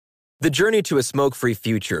The journey to a smoke-free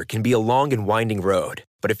future can be a long and winding road,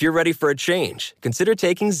 but if you're ready for a change, consider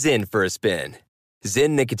taking Zyn for a spin.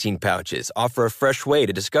 Zyn nicotine pouches offer a fresh way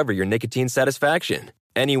to discover your nicotine satisfaction.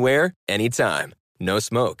 Anywhere, anytime. No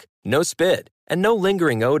smoke, no spit, and no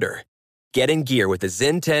lingering odor. Get in gear with the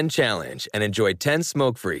Zyn 10 Challenge and enjoy 10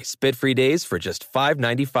 smoke-free, spit-free days for just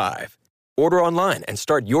 $5.95. Order online and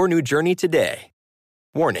start your new journey today.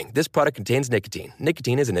 Warning, this product contains nicotine.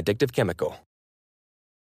 Nicotine is an addictive chemical.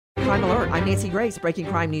 Crime Alert, I'm Nancy Grace. Breaking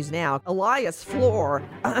crime news now. Elias Floor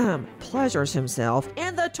pleasures himself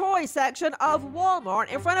in the toy section of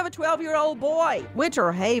Walmart in front of a 12-year-old boy.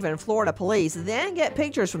 Winter Haven, Florida police then get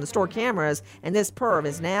pictures from the store cameras, and this perv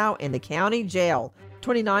is now in the county jail.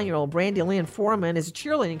 29-year-old Brandy Lynn Foreman is a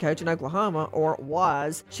cheerleading coach in Oklahoma, or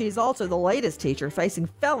was. She's also the latest teacher facing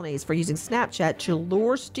felonies for using Snapchat to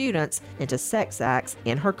lure students into sex acts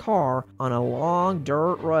in her car on a long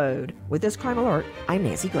dirt road. With this Crime Alert, I'm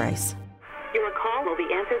Nancy Grace. Your call will be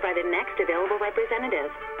answered by the next available representative.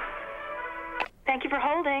 Thank you for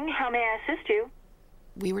holding. How may I assist you?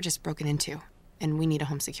 We were just broken into, and we need a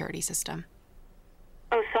home security system.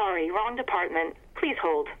 Oh, sorry. Wrong department. Please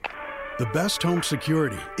hold. The best home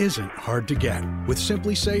security isn't hard to get. With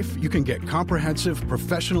Simply Safe, you can get comprehensive,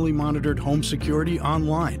 professionally monitored home security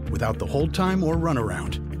online without the hold time or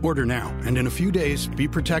runaround. Order now, and in a few days, be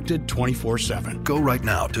protected 24/7. Go right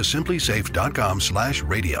now to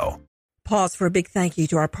simplysafe.com/radio. Pause for a big thank you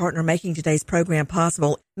to our partner making today's program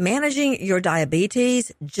possible. Managing your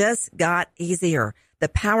diabetes just got easier. The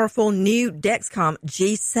powerful new Dexcom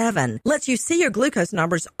G7 lets you see your glucose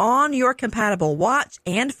numbers on your compatible watch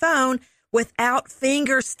and phone without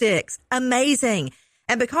finger sticks. Amazing.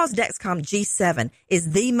 And because Dexcom G7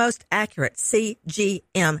 is the most accurate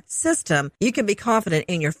CGM system, you can be confident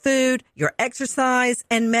in your food, your exercise,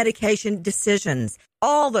 and medication decisions.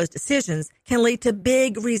 All those decisions can lead to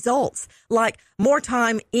big results like more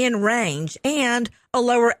time in range and a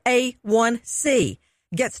lower A1C.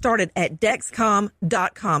 Get started at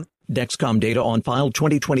Dexcom.com. Dexcom data on file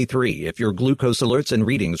 2023. If your glucose alerts and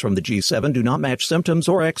readings from the G7 do not match symptoms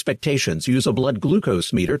or expectations, use a blood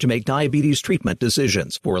glucose meter to make diabetes treatment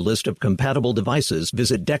decisions. For a list of compatible devices,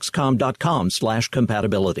 visit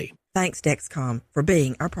Dexcom.com/compatibility. Thanks, Dexcom, for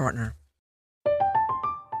being our partner.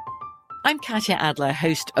 I'm Katya Adler,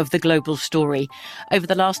 host of The Global Story. Over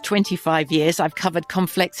the last 25 years, I've covered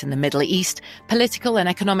conflicts in the Middle East, political and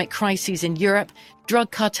economic crises in Europe,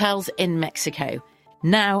 drug cartels in Mexico.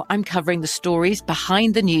 Now I'm covering the stories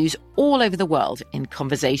behind the news all over the world in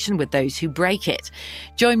conversation with those who break it.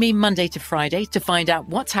 Join me Monday to Friday to find out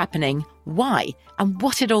what's happening, why, and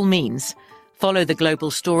what it all means. Follow The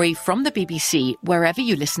Global Story from the BBC wherever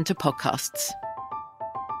you listen to podcasts.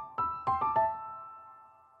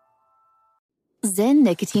 Zyn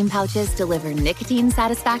nicotine pouches deliver nicotine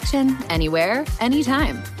satisfaction anywhere,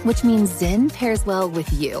 anytime, which means Zyn pairs well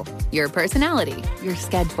with you, your personality, your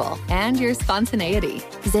schedule, and your spontaneity.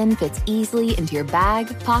 Zyn fits easily into your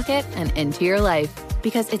bag, pocket, and into your life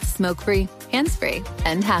because it's smoke-free, hands-free,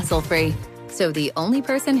 and hassle-free. So the only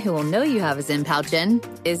person who will know you have a Zyn pouch in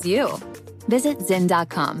is you. Visit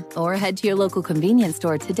Zyn.com or head to your local convenience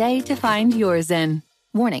store today to find your Zyn.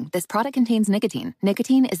 Warning, this product contains nicotine.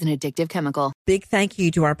 Nicotine is an addictive chemical. Big thank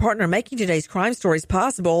you to our partner making today's crime stories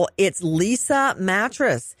possible. It's Leesa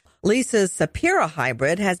Mattress. Leesa's Sapira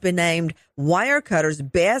Hybrid has been named Wirecutter's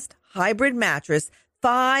best hybrid mattress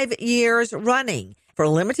 5 years running. For a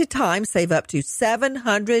limited time, save up to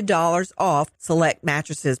 $700 off select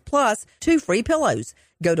mattresses plus 2 free pillows.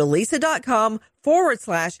 Go to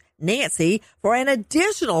Leesa.com/Nancy for an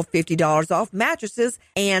additional $50 off mattresses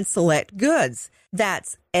and select goods.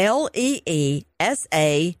 That's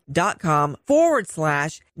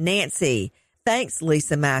LEESA.com/Nancy. Thanks,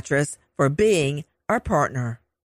 Leesa Mattress, for being our partner.